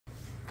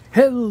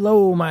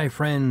Hello my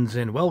friends,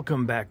 and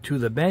welcome back to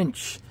the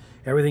bench.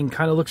 Everything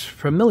kind of looks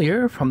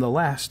familiar from the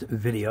last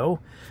video.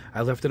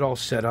 I left it all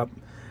set up,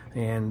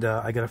 and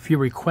I got a few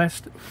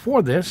requests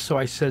for this, so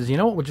I says, you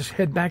know what, we'll just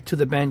head back to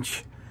the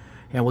bench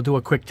and we'll do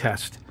a quick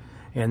test.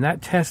 And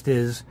that test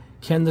is,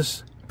 can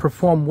this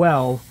perform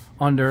well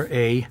under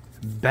a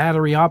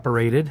battery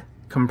operated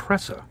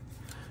compressor?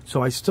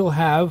 So I still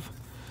have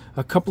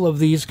a couple of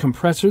these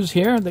compressors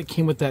here that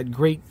came with that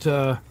great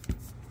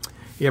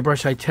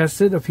airbrush I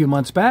tested a few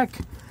months back.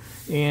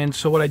 And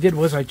so what I did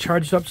was I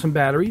charged up some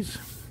batteries.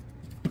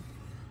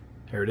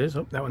 There it is.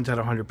 Oh, that one's at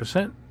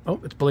 100%.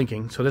 Oh, it's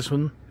blinking. So this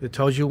one, it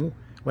tells you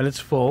when it's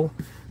full.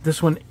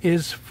 This one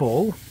is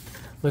full.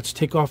 Let's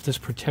take off this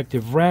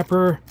protective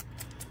wrapper.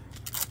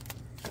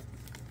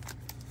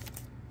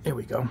 There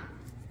we go.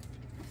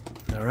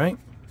 All right.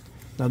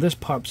 Now this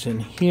pops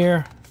in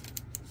here,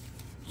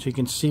 so you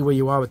can see where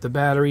you are with the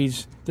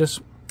batteries.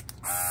 This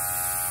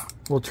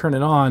will turn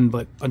it on,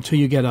 but until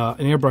you get an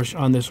airbrush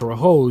on this or a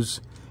hose,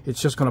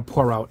 it's just going to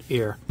pour out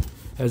air,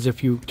 as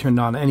if you turned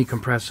on any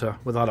compressor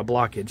without a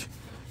blockage.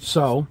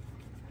 So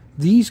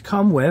these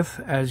come with,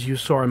 as you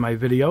saw in my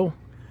video,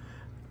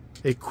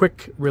 a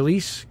quick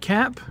release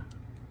cap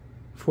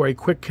for a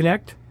quick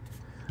connect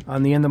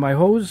on the end of my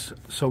hose.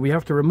 So we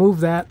have to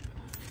remove that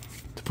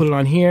to put it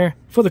on here.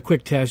 For the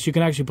quick test, you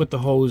can actually put the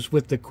hose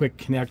with the quick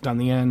connect on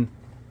the end.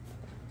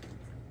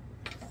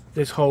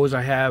 This hose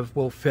I have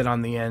will fit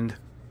on the end.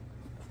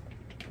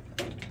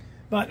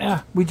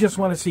 But we just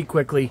want to see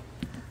quickly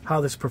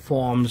how this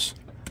performs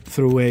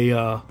through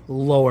a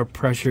lower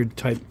pressured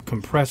type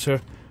compressor.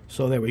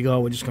 So there we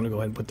go. We're just going to go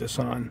ahead and put this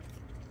on.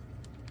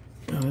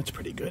 Oh, that's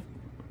pretty good.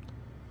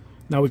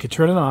 Now we can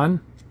turn it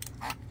on,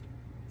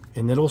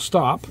 and it'll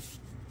stop.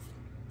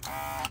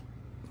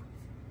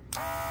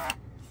 And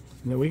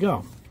there we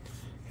go.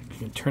 You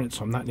can turn it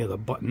so I'm not near the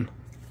button.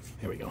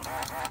 There we go.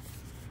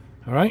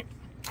 All right.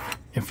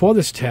 And for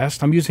this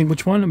test, I'm using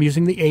which one? I'm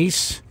using the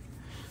Ace,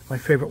 my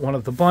favorite one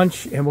of the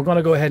bunch, and we're going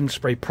to go ahead and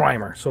spray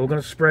primer. So we're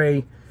going to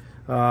spray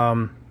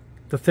the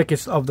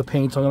thickest of the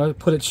paint. So I'm going to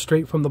put it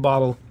straight from the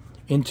bottle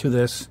into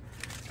this,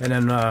 and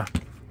then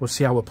we'll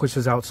see how it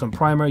pushes out some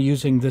primer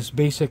using this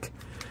basic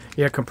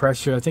air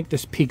compressor. I think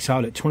this peaks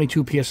out at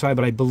 22 psi,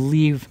 but I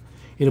believe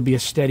it'll be a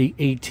steady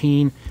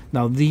 18.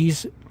 Now the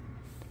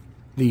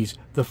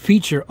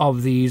feature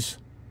of this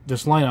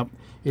lineup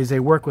is they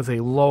work with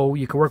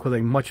you can work with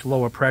a much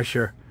lower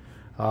pressure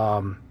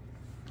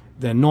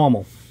than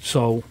normal.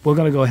 So we're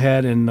going to go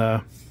ahead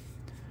and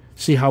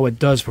see how it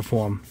does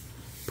perform,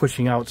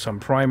 pushing out some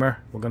primer.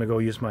 We're going to go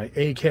use my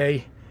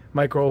AK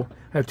Micro.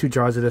 I have 2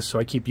 jars of this, so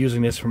I keep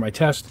using this for my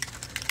test.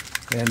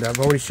 And I've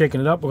already shaken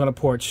it up. We're going to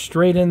pour it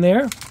straight in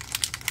there.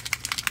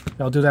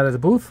 I'll do that at the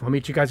booth. I'll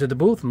meet you guys at the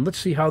booth, and let's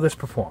see how this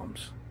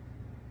performs.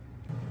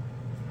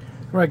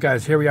 All right,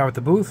 guys, here we are at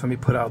the booth. Let me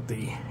put out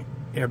the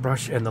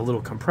airbrush and the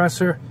little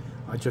compressor.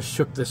 I just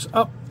shook this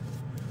up.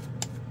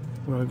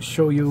 I'm going to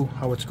show you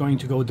how it's going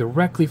to go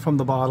directly from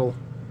the bottle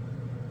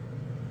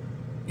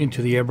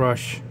into the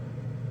airbrush.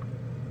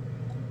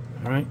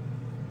 All right,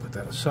 put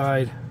that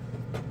aside.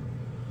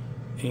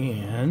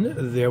 And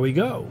there we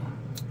go.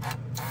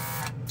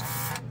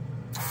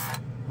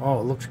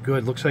 Oh, it looks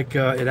good. Looks like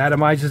it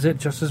atomizes it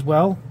just as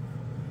well.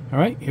 All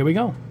right, here we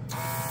go.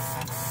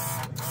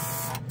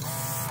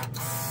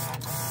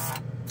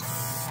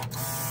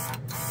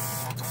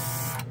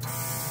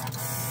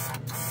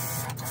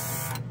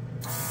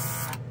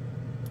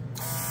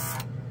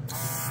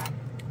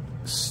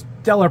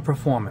 Stellar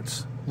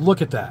performance.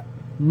 Look at that.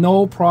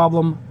 No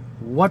problem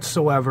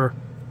whatsoever.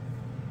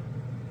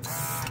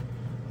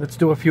 Let's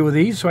do a few of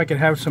these so I can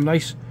have some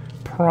nice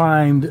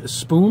primed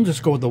spoons. Let's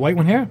go with the white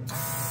one here.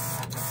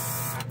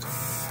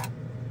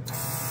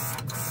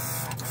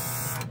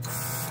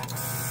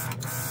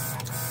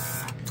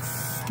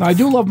 Now I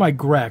do love my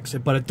Grex,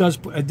 but it does.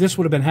 This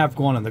would have been half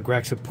gone on the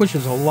Grex. It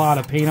pushes a lot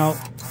of paint out,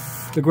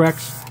 the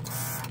Grex.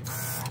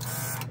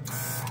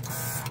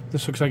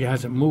 This looks like it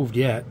hasn't moved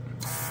yet,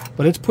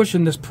 but it's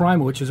pushing this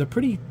primer, which is a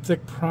pretty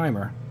thick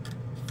primer,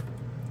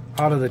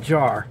 out of the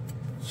jar.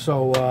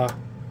 So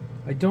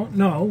I don't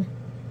know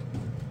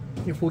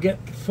if we'll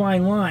get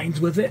fine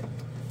lines with it.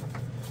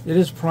 It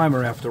is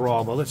primer after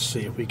all, but let's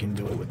see if we can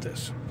do it with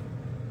this.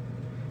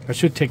 I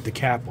should take the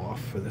cap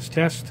off for this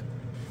test,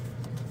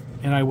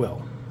 and I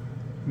will,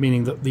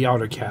 meaning the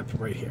outer cap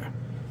right here,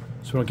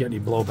 so we don't get any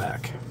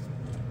blowback.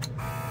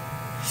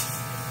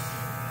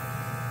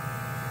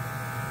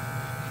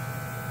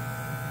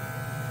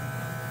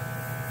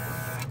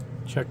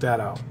 Check that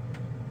out.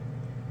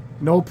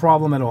 No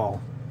problem at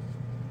all.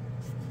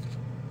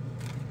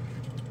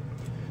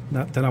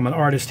 Not that I'm an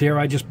artist here,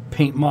 I just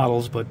paint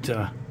models, but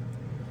that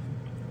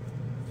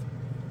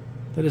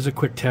is a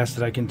quick test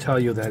that I can tell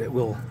you that it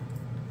will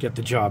get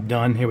the job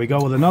done. Here we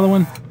go with another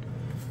one.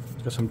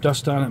 It's got some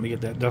dust on it. Let me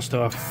get that dust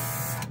off.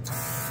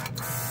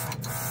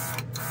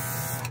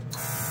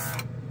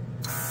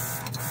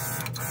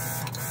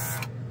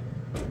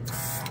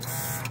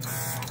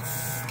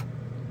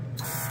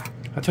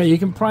 I'll tell you, you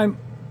can prime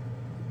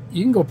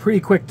you can go pretty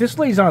quick. This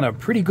lays on a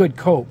pretty good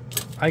coat,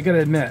 I gotta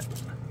admit.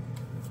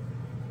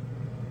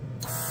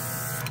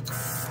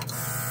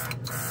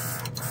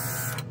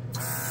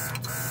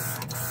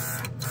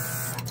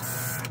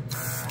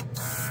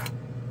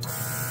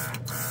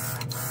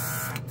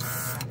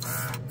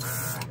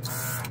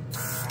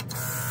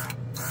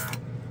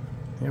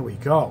 There we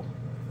go.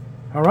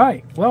 All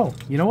right, well,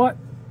 you know what?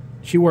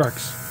 She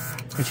works.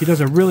 And she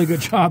does a really good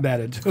job at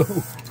it, too.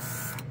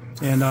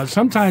 And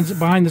sometimes,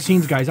 behind the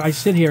scenes, guys, I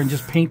sit here and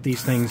just paint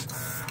these things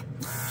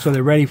so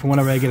they're ready for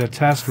whenever I get a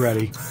test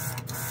ready.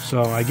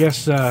 So I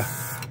guess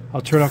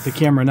I'll turn off the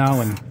camera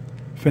now and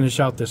finish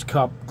out this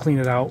cup, clean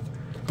it out.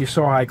 You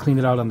saw how I cleaned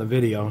it out on the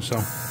video, so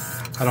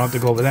I don't have to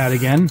go over that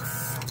again.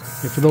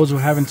 And for those who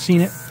haven't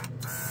seen it,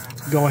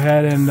 go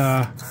ahead and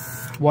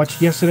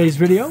watch yesterday's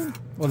video,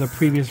 or the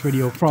previous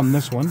video from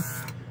this one,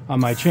 on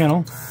my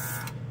channel.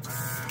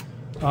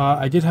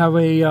 I did have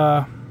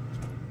a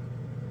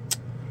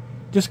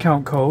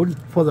discount code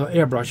for the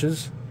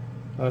airbrushes.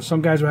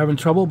 Some guys were having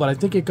trouble, but I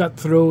think it got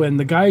through, and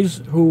the guys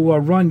who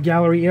run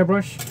Gaahleri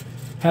Airbrush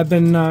have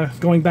been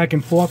going back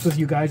and forth with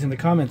you guys in the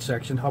comment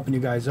section, helping you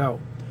guys out.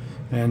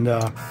 And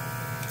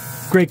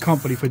great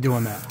company for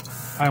doing that.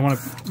 I want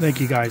to thank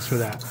you guys for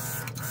that.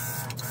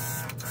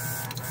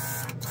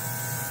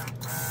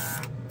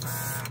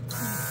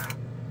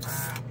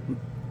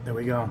 There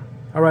we go.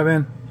 All right,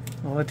 man.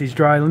 I'll let these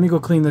dry. Let me go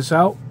clean this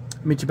out.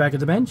 Meet you back at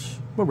the bench.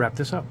 We'll wrap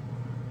this up.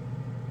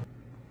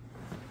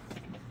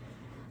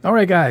 All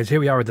right, guys.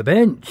 Here we are at the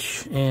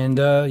bench. And,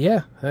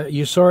 yeah,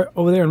 you saw it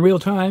over there in real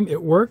time.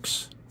 It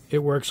works. It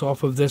works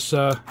off of this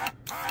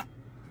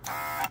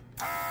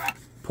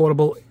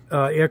portable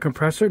air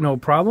compressor. No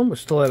problem. We're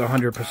still at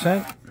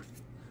 100%.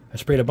 I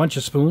sprayed a bunch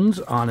of spoons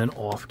on and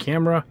off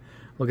camera.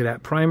 Look at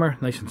that primer.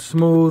 Nice and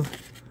smooth.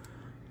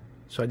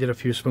 So I did a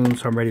few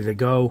spoons, so I'm ready to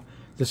go.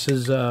 This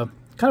is kind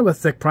of a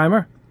thick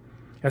primer.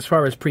 As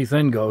far as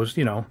pre-thin goes,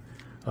 you know,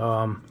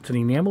 it's an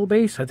enamel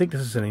base. I think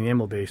this is an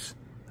enamel base.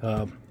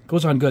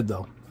 Goes on good,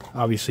 though.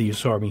 Obviously, you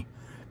saw me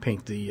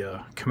paint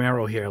the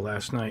Camaro here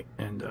last night,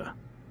 and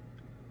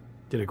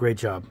did a great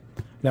job.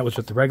 That was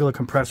with the regular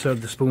compressor.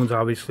 The spoons,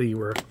 obviously,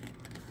 were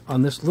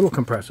on this little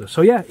compressor.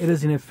 So, yeah, it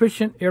is an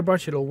efficient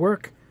airbrush. It'll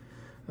work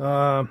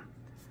at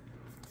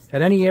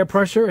any air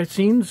pressure, it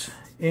seems,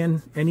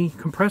 and any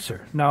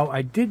compressor. Now,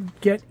 I did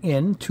get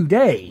in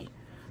today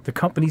the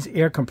company's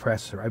air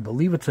compressor. I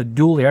believe it's a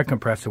dual air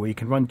compressor where you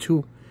can run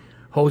two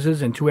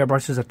hoses and two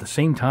airbrushes at the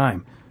same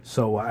time.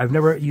 So I've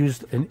never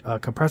used a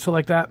compressor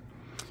like that.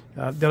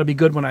 That'll be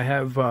good when I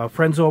have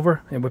friends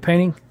over and we're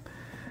painting.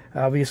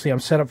 Obviously, I'm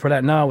set up for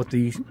that now with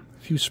the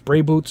few spray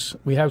boots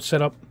we have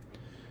set up.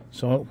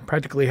 So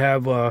practically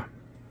have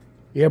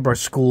airbrush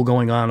school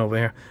going on over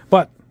here.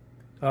 But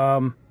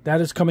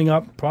that is coming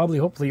up probably,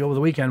 hopefully, over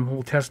the weekend.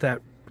 We'll test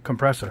that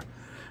compressor.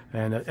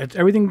 And it's,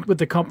 everything with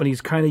the company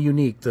is kind of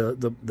unique.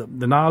 The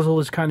nozzle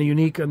is kind of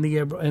unique on the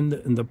and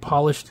the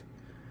polished,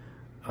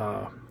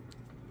 the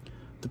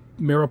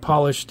mirror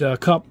polished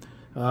cup.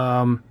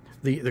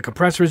 The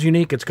compressor is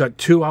unique. It's got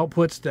two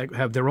outputs that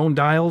have their own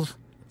dials,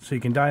 so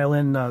you can dial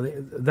in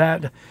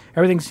that.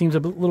 Everything seems a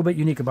little bit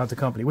unique about the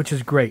company, which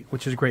is great.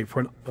 Which is great for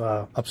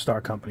an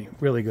upstart company.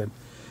 Really good.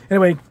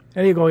 Anyway,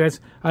 there you go, guys.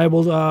 I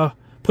will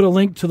put a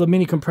link to the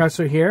mini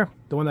compressor here,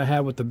 the one I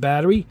have with the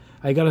battery.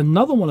 I got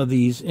another one of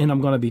these, and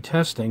I'm going to be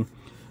testing.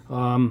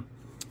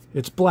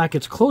 It's black.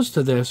 It's close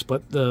to this,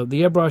 but the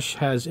airbrush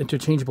has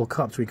interchangeable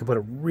cups. We can put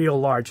a real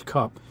large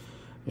cup,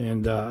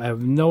 and I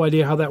have no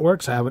idea how that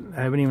works. I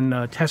haven't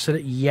even tested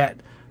it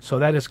yet. So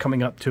that is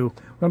coming up too.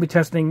 We're going to be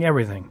testing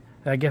everything.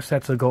 I guess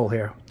that's the goal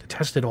here, to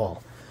test it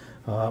all.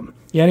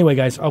 Yeah. Anyway,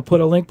 guys, I'll put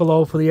a link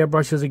below for the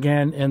airbrushes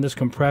again and this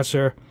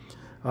compressor.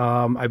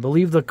 I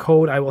believe the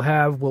code I will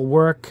have will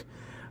work.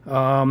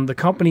 The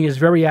company is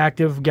very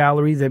active,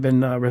 Gaahleri. They've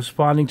been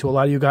responding to a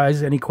lot of you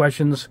guys. Any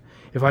questions?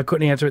 If I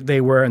couldn't answer it, they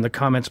were in the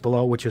comments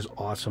below, which is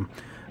awesome,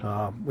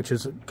 which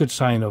is a good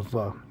sign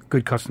of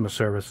good customer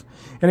service.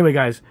 Anyway,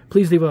 guys,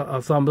 please leave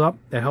a thumbs up.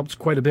 That helps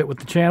quite a bit with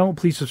the channel.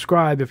 Please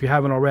subscribe if you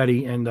haven't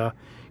already, and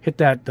hit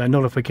that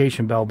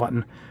notification bell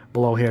button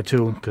below here,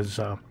 too, because,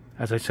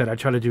 as I said, I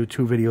try to do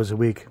 2 videos a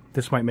week.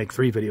 This might make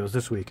 3 videos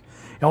this week.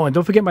 Oh, and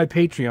don't forget my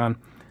Patreon.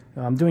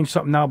 I'm doing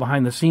something now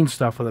behind the scenes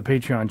stuff for the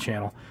Patreon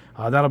channel.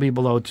 That'll be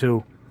below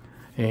too,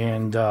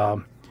 and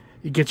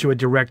it gets you a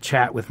direct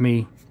chat with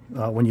me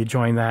when you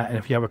join that. And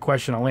if you have a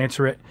question, I'll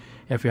answer it.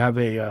 If you have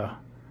a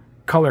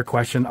color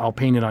question, I'll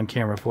paint it on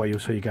camera for you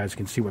so you guys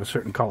can see what a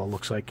certain color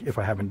looks like if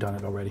I haven't done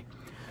it already.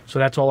 So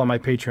that's all on my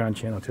Patreon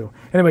channel too.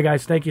 Anyway,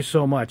 guys, thank you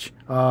so much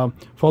for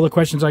all the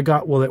questions I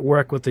got. Will it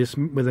work with this,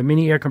 with a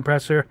mini air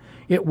compressor?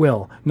 It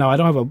will. Now, I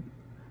don't have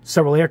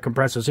several air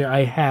compressors here.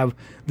 I have,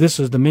 this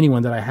is the mini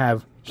one that I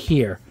have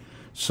here.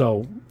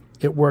 So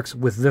it works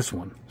with this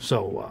one.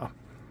 So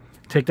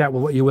take that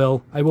with what you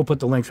will. I will put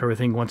the links for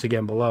everything once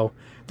again below.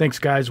 Thanks,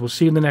 guys. We'll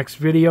see you in the next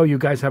video. You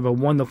guys have a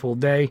wonderful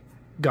day.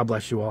 God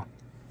bless you all.